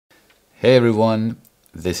Hey everyone,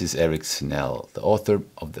 this is Eric Snell, the author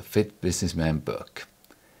of the Fit Businessman book.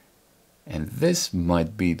 And this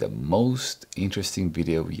might be the most interesting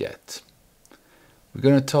video yet. We're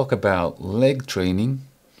going to talk about leg training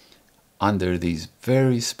under these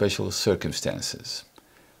very special circumstances.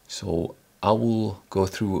 So I will go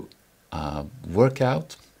through a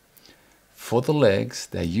workout for the legs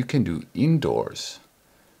that you can do indoors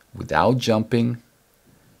without jumping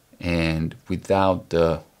and without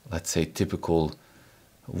the, let's say, typical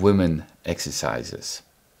women exercises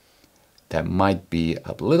that might be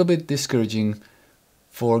a little bit discouraging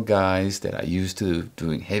for guys that are used to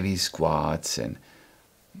doing heavy squats and,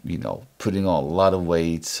 you know, putting on a lot of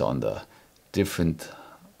weights on the different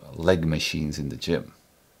leg machines in the gym.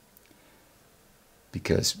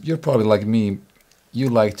 Because you're probably like me, you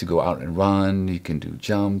like to go out and run, you can do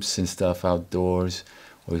jumps and stuff outdoors,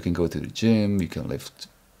 or you can go to the gym, you can lift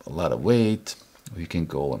a lot of weight, or you can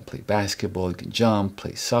go and play basketball, you can jump,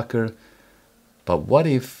 play soccer. But what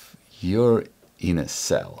if you're in a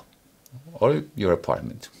cell or your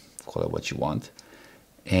apartment, call it what you want,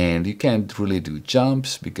 and you can't really do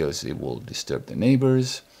jumps because it will disturb the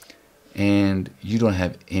neighbors, and you don't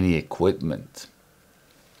have any equipment?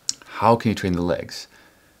 How can you train the legs?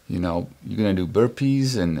 You know, you're gonna do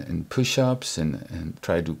burpees and push-ups and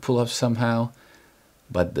try to do pull-ups somehow,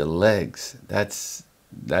 but the legs, that's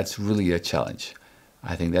really a challenge.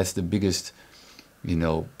 I think that's the biggest,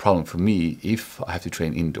 problem for me if I have to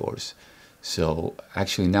train indoors. So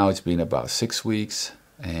actually now it's been about 6 weeks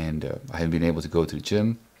and I haven't been able to go to the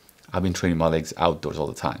gym. I've been training my legs outdoors all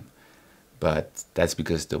the time, but that's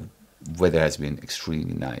because the weather has been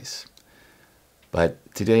extremely nice. But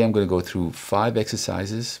today I'm going to go through 5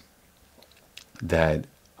 exercises that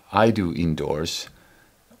I do indoors,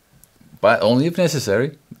 but only if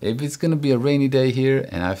necessary. If it's going to be a rainy day here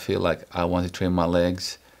and I feel like I want to train my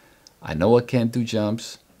legs, I know I can't do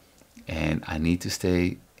jumps, and I need to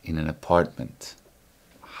stay in an apartment.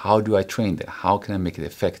 How do I train that? How can I make it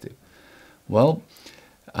effective? Well,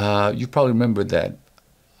 you probably remember that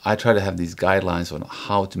I try to have these guidelines on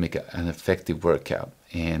how to make an effective workout.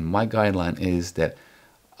 And my guideline is that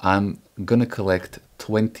I'm going to collect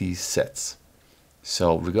 20 sets.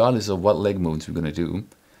 So regardless of what leg movements we're going to do,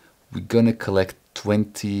 we're going to collect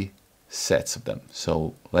 20 sets of them.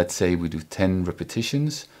 So let's say we do 10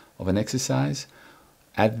 repetitions of an exercise.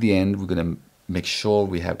 At the end, we're going to make sure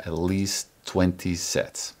we have at least 20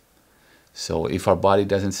 sets. So if our body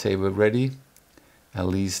doesn't say we're ready, at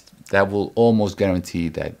least that will almost guarantee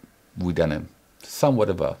that we've done somewhat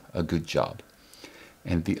of a good job.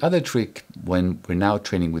 And the other trick when we're now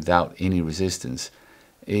training without any resistance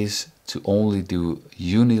is to only do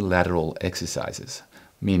unilateral exercises,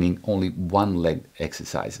 meaning only one leg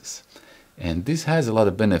exercises. And this has a lot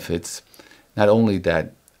of benefits. Not only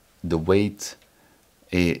that the weight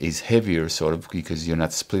is heavier, sort of, because you're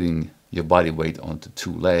not splitting your body weight onto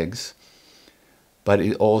 2 legs, but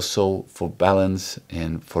it also, for balance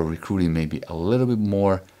and for recruiting maybe a little bit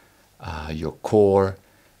more your core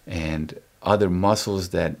and other muscles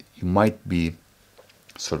that you might be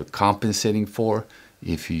sort of compensating for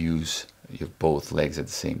if you use your both legs at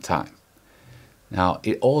the same time. Now,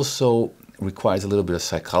 it also requires a little bit of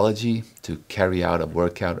psychology to carry out a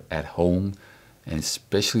workout at home, and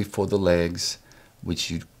especially for the legs,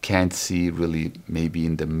 which you can't see really maybe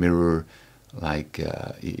in the mirror, like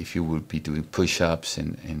if you would be doing push-ups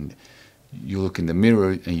and you look in the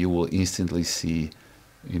mirror and you will instantly see,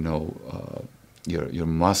 your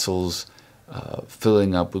muscles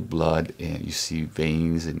filling up with blood, and you see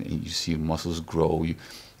veins and you see your muscles grow.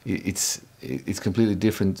 It's completely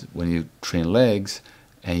different when you train legs,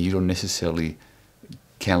 and you don't necessarily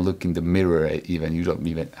can look in the mirror. Even you don't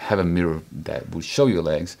even have a mirror that will show your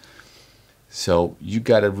legs. So you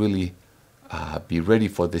gotta really be ready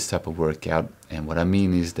for this type of workout. And what I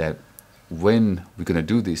mean is that when we're gonna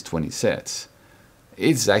do these 20 sets,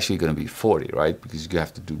 it's actually gonna be 40, right? Because you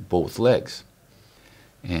have to do both legs.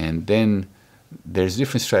 And then there's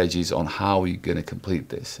different strategies on how you're gonna complete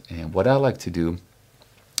this. And what I like to do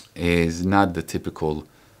is not the typical,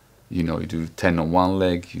 you do 10 on one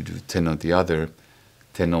leg, you do 10 on the other,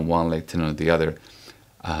 10 on one leg, 10 on the other.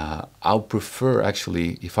 I'll prefer,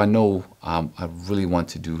 actually, if I know I really want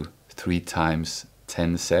to do 3 times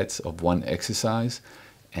 10 sets of one exercise,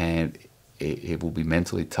 and it will be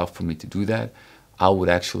mentally tough for me to do that, I would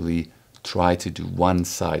actually try to do one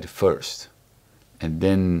side first and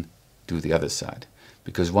then do the other side.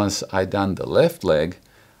 Because once I done the left leg,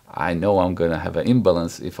 I know I'm going to have an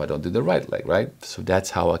imbalance if I don't do the right leg, right? So that's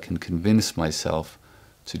how I can convince myself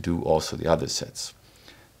to do also the other sets.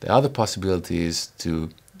 The other possibility is to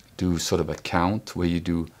do sort of a count where you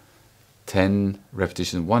do 10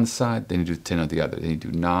 repetitions on one side, then you do 10 on the other. Then you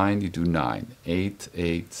do 9, you do 9, 8,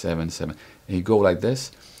 8, 7, 7. And you go like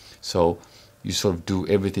this. So you sort of do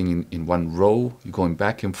everything in one row. You're going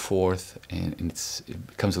back and forth, and it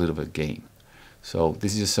becomes a little bit of a game. So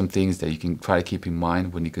this is just some things that you can try to keep in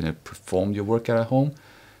mind when you're going to perform your workout at home.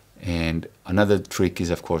 And another trick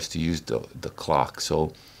is, of course, to use the clock.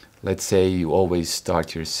 So let's say you always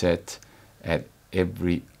start your set at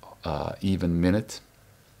every even minute.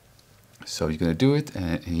 So you're going to do it,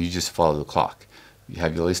 and you just follow the clock. You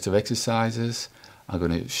have your list of exercises. I'm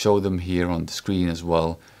going to show them here on the screen as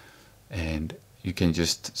well. And you can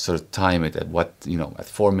just sort of time it at what, at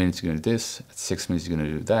 4 minutes you're going to do this, at 6 minutes you're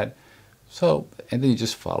going to do that. So, and then you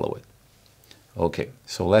just follow it. Okay,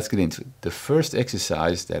 so let's get into it. The first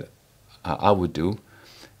exercise that I would do,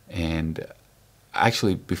 and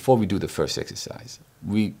actually before we do the first exercise,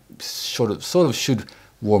 we sort of should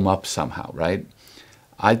warm up somehow, right?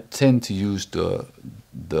 I tend to use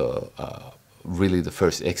really the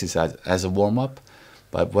first exercise as a warm-up,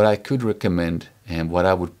 but what I could recommend and what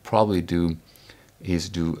I would probably do is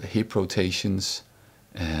do hip rotations,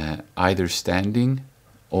 either standing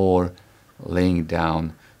or laying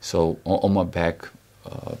down. So on my back,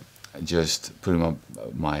 just putting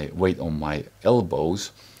my weight on my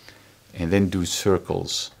elbows, and then do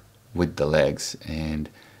circles with the legs. And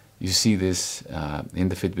you see this in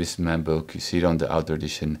the Fitness Man book, you see it on the Outdoor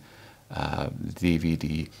Edition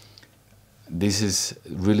DVD. This is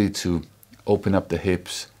really to open up the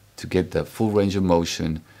hips, to get the full range of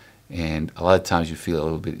motion, and a lot of times you feel a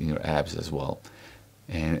little bit in your abs as well.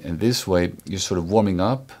 And this way you're sort of warming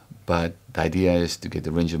up, but the idea is to get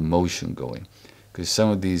the range of motion going. Because some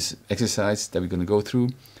of these exercises that we're going to go through,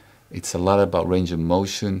 it's a lot about range of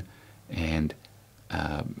motion and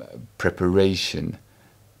preparation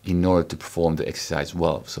in order to perform the exercise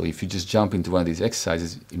well. So if you just jump into one of these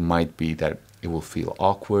exercises, it might be that it will feel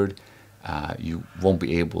awkward. You won't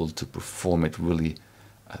be able to perform it really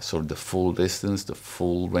sort of the full distance, the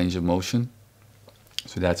full range of motion.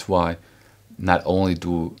 So that's why not only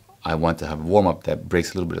do I want to have a warm-up that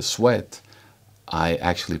breaks a little bit of sweat, I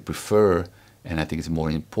actually prefer, and I think it's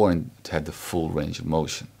more important, to have the full range of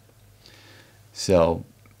motion. So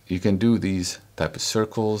you can do these type of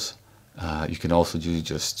circles. You can also do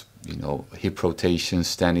just, hip rotations,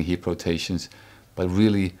 standing hip rotations, but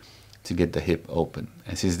really to get the hip open.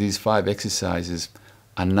 And since these 5 exercises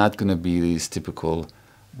are not going to be these typical,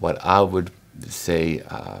 what I would say,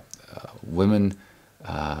 women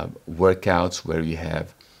workouts where you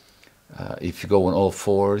have, if you go on all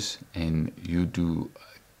fours and you do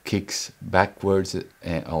kicks backwards,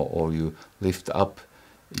 or you lift up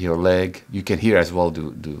your leg, you can here as well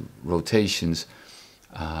do rotations.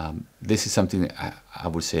 This is something that I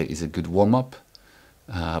would say is a good warm-up,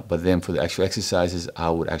 but then for the actual exercises, I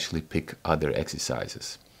would actually pick other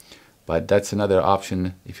exercises. But that's another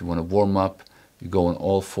option. If you want to warm up, you go on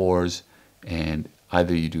all fours, and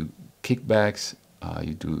either you do kickbacks,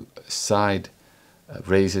 you do side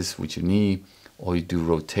raises with your knee, or you do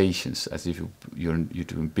rotations as if you're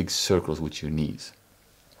doing big circles with your knees.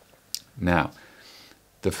 Now,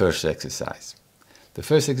 the first exercise. The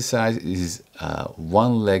first exercise is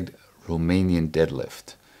one-legged Romanian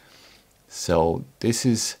deadlift. So this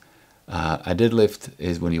is a deadlift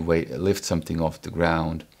is when you lift something off the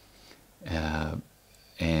ground,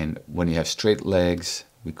 and when you have straight legs,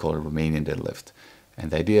 we call it Romanian deadlift.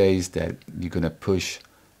 And the idea is that you're going to push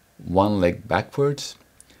one leg backwards,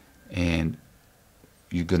 and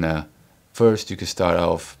you're going to, first you can start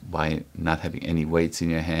off by not having any weights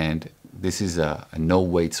in your hand. This is a no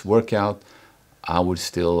weights workout. I would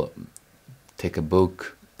still take a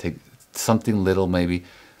book, take something little maybe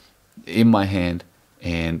in my hand,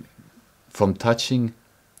 and from touching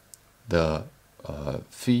the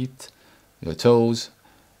feet, your toes,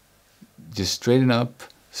 just straighten up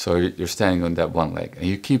so you're standing on that one leg, and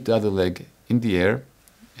you keep the other leg in the air,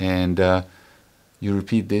 and you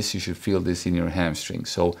repeat this. You should feel this in your hamstring.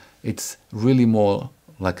 So it's really more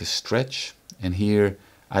like a stretch, and here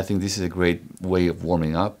I think this is a great way of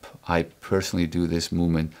warming up. I personally do this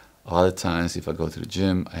movement a lot of times. If I go to the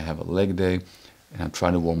gym, I have a leg day, and I'm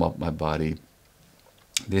trying to warm up my body.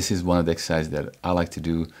 This is one of the exercises that I like to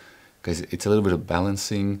do because it's a little bit of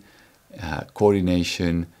balancing,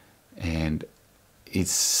 coordination, and it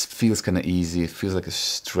feels kind of easy. It feels like a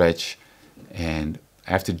stretch, and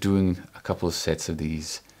after doing a couple of sets of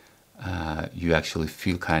these, you actually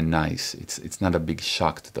feel kind of nice. It's not a big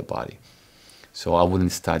shock to the body. So I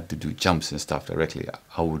wouldn't start to do jumps and stuff directly.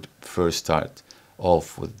 I would first start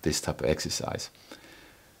off with this type of exercise.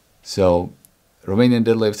 So Romanian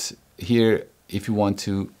deadlifts here, if you want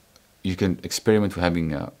to, you can experiment with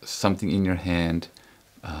having something in your hand.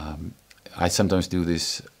 I sometimes do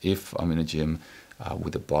this if I'm in a gym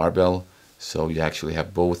with a barbell. So you actually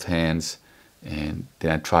have both hands, and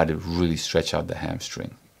then I try to really stretch out the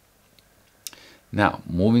hamstring. Now,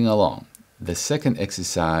 moving along, the second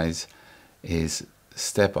exercise is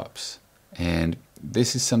step-ups. And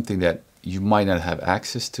this is something that you might not have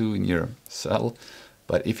access to in your cell,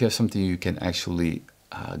 but if you have something you can actually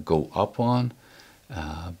go up on,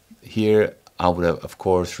 here I would of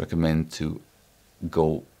course recommend to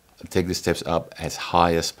take the steps up as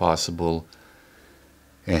high as possible.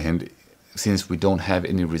 And since we don't have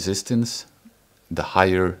any resistance, the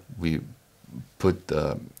higher we put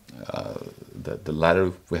the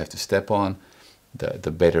ladder we have to step on,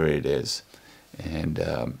 the better it is. And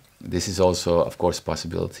this is also, of course, a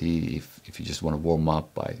possibility if you just want to warm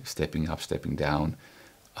up by stepping up, stepping down.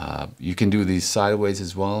 You can do these sideways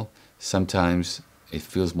as well. Sometimes it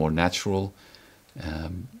feels more natural,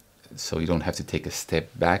 so you don't have to take a step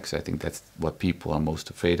back. So I think that's what people are most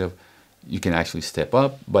afraid of. You can actually step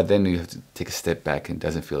up, but then you have to take a step back and it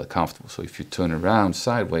doesn't feel comfortable. So if you turn around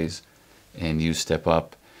sideways and you step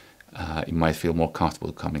up, you might feel more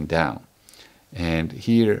comfortable coming down. And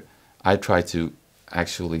here I try to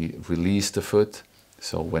actually release the foot.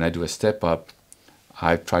 So when I do a step up,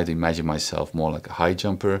 I try to imagine myself more like a high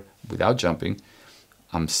jumper without jumping.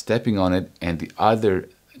 I'm stepping on it, and the other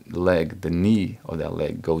leg, the knee of that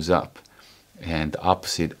leg goes up, and the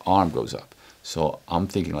opposite arm goes up. So I'm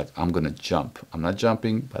thinking like I'm gonna jump. I'm not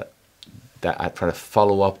jumping, but that I try to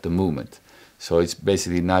follow up the movement. So it's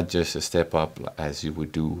basically not just a step up as you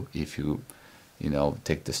would do if you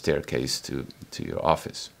take the staircase to your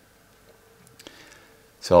office.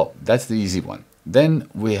 So that's the easy one. Then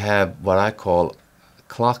we have what I call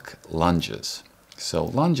clock lunges. So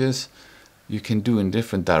lunges you can do in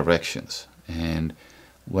different directions. And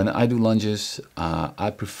when I do lunges,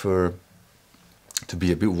 I prefer to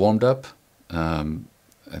be a bit warmed up.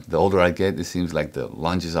 The older I get, it seems like the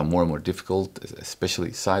lunges are more and more difficult,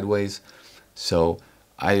 especially sideways. So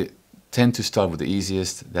I tend to start with the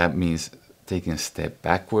easiest. That means taking a step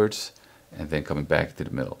backwards and then coming back to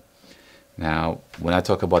the middle. Now, when I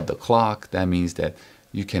talk about the clock, that means that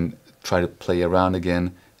you can try to play around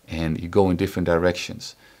again and you go in different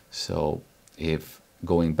directions. So if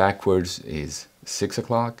going backwards is 6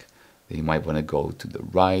 o'clock, then you might want to go to the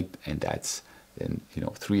right, and that's then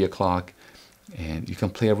 3 o'clock. And you can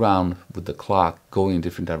play around with the clock, going in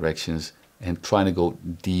different directions and trying to go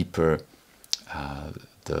deeper,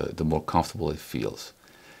 the more comfortable it feels.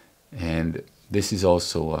 And this is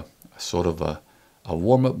also a sort of a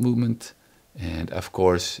warm-up movement. And of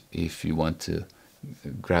course, if you want to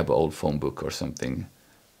grab an old phone book or something,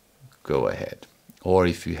 go ahead. Or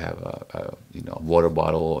if you have a water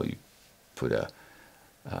bottle, or you put a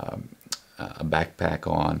backpack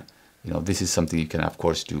on, this is something you can of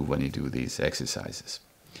course do when you do these exercises.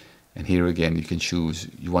 And here again, you can choose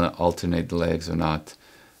you want to alternate the legs or not.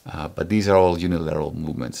 But these are all unilateral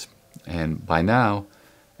movements. And by now,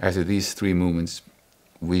 after these 3 movements,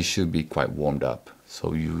 we should be quite warmed up. So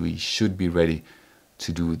we should be ready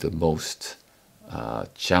to do the most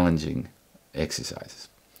challenging exercises.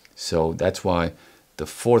 So that's why the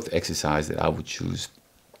 4th exercise that I would choose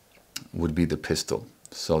would be the pistol.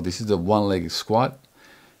 So this is the one-legged squat.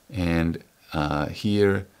 And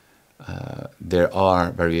here there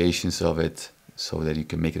are variations of it so that you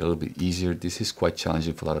can make it a little bit easier. This is quite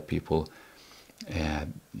challenging for a lot of people.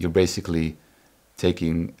 And you're basically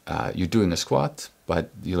you're doing a squat,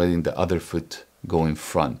 but you're letting the other foot go in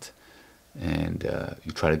front. And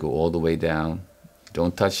you try to go all the way down.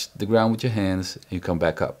 Don't touch the ground with your hands, and you come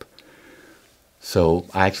back up. So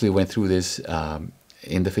I actually went through this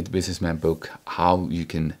in the Fit Businessman book, how you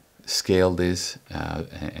can scale this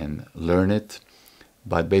and learn it.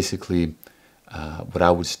 But basically, what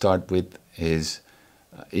I would start with is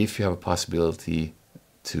if you have a possibility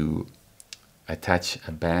to attach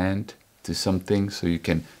a band to something, so you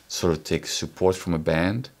can sort of take support from a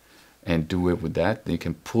band and do it with that, then you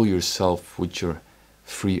can pull yourself with your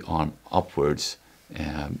free arm upwards.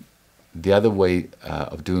 The other way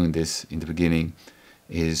of doing this in the beginning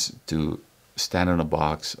is to stand on a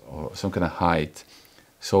box or some kind of height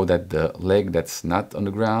so that the leg that's not on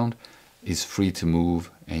the ground is free to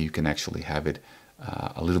move, and you can actually have it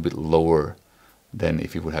a little bit lower than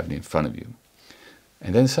if you would have it in front of you.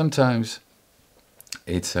 And then sometimes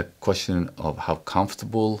it's a question of how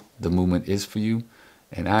comfortable the movement is for you.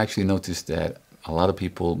 And I actually noticed that a lot of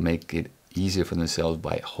people make it easier for themselves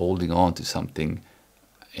by holding on to something.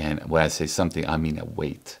 And when I say something, I mean a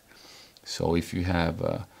weight. So if you have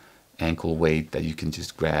an ankle weight that you can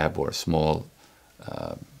just grab, or a small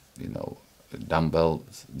you know, a dumbbell,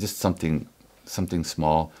 just something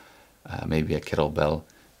small, maybe a kettlebell,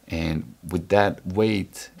 and with that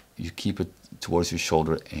weight, you keep it towards your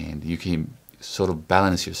shoulder, and you can sort of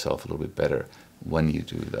balance yourself a little bit better when you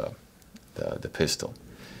do the pistol.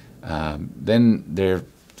 Then there are,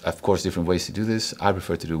 of course, different ways to do this. I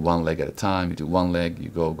prefer to do one leg at a time. You do one leg, you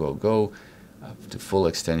go, go, go, to full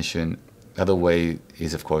extension. Other way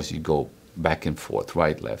is, of course, you go back and forth,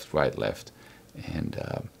 right, left. And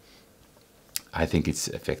I think it's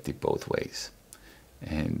effective both ways.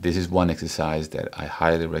 And this is one exercise that I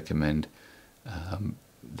highly recommend.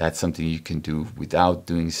 That's something you can do without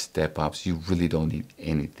doing step-ups. You really don't need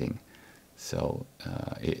anything. So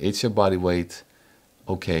it's your body weight.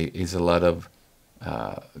 Okay, it's a lot of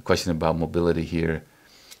question about mobility here.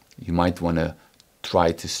 You might want to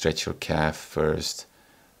try to stretch your calf first.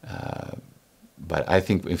 But I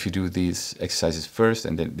think if you do these exercises first,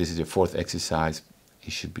 and then this is your fourth exercise,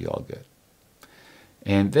 it should be all good.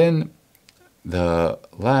 And then the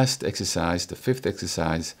last exercise, the fifth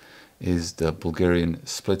exercise, is the Bulgarian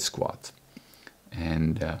split squat.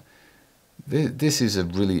 And this is a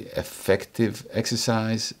really effective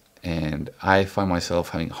exercise, and I find myself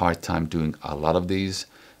having a hard time doing a lot of these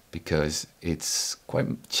because it's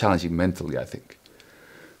quite challenging mentally, I think.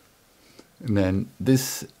 And then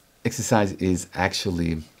this exercise is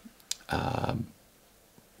actually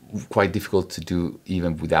quite difficult to do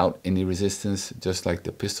even without any resistance, just like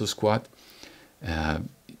the pistol squat.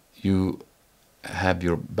 You have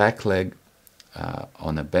your back leg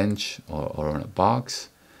on a bench or on a box,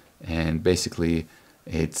 and basically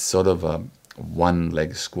it's sort of a one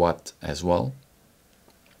leg squat as well.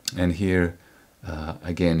 And here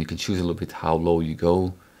again, you can choose a little bit how low you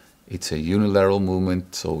go. It's a unilateral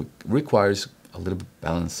movement, so it requires a little bit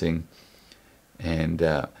balancing.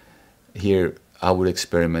 And here I would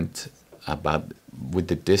experiment with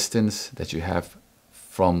the distance that you have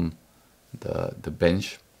from the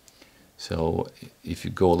bench. So if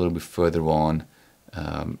you go a little bit further on,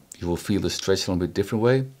 you will feel the stretch a little bit different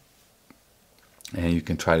way, and you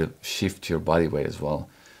can try to shift your body weight as well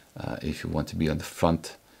if you want to be on the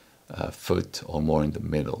front foot or more in the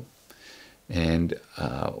middle. And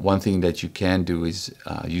one thing that you can do is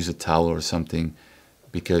use a towel or something,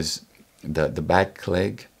 because the back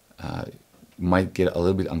leg might get a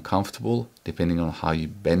little bit uncomfortable depending on how you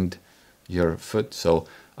bend your foot. So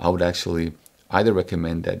I would actually either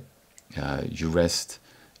recommend that you rest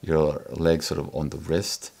your leg sort of on the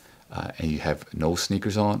wrist and you have no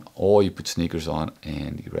sneakers on, or you put sneakers on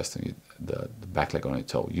and you rest on the back leg on your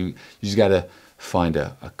toe. You just gotta find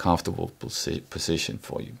a comfortable position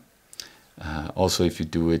for you. Also, if you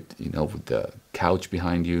do it, with the couch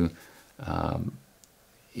behind you,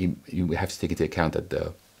 you have to take into account that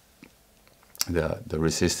the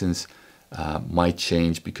resistance might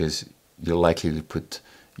change, because you're likely to put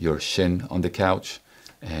your shin on the couch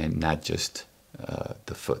and not just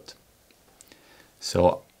the foot.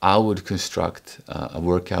 So I would construct a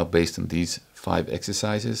workout based on these 5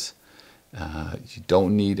 exercises. You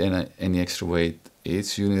don't need any extra weight.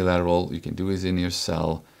 It's unilateral. You can do it in your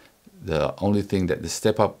cell. The only thing that the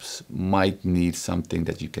step-ups might need something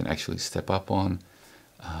that you can actually step up on.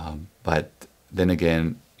 But then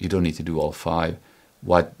again, you don't need to do all 5.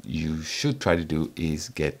 What you should try to do is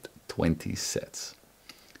get 20 sets.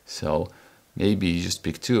 So maybe you just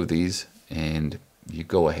pick 2 of these and you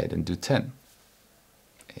go ahead and do 10.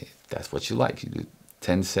 If that's what you like. You do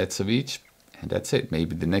 10 sets of each, and that's it.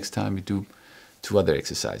 Maybe the next time you do 2 other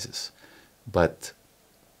exercises. But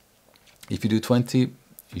if you do 20,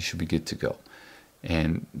 you should be good to go.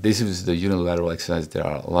 And this is the unilateral exercise. There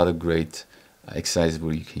are a lot of great exercises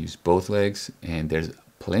where you can use both legs, and there's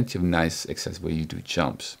plenty of nice exercises where you do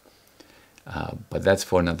jumps. But that's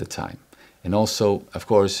for another time. And also, of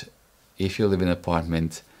course, if you live in an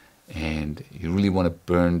apartment and you really want to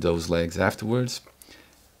burn those legs afterwards,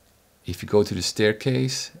 if you go to the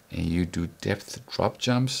staircase and you do depth drop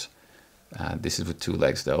jumps, this is with 2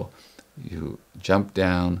 legs though, you jump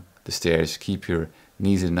down the stairs, keep your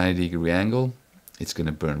knees at a 90-degree angle, it's going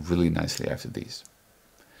to burn really nicely after these.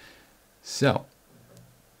 So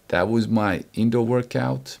that was my indoor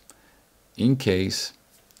workout.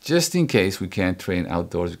 Just in case we can't train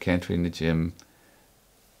outdoors, we can't train in the gym,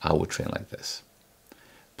 I would train like this.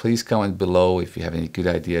 Please comment below if you have any good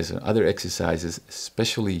ideas on other exercises,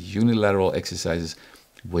 especially unilateral exercises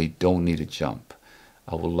where you don't need a jump.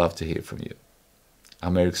 I would love to hear from you.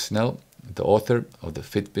 I'm Eric Snell, the author of the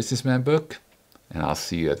Fit Businessman book, and I'll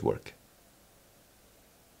see you at work.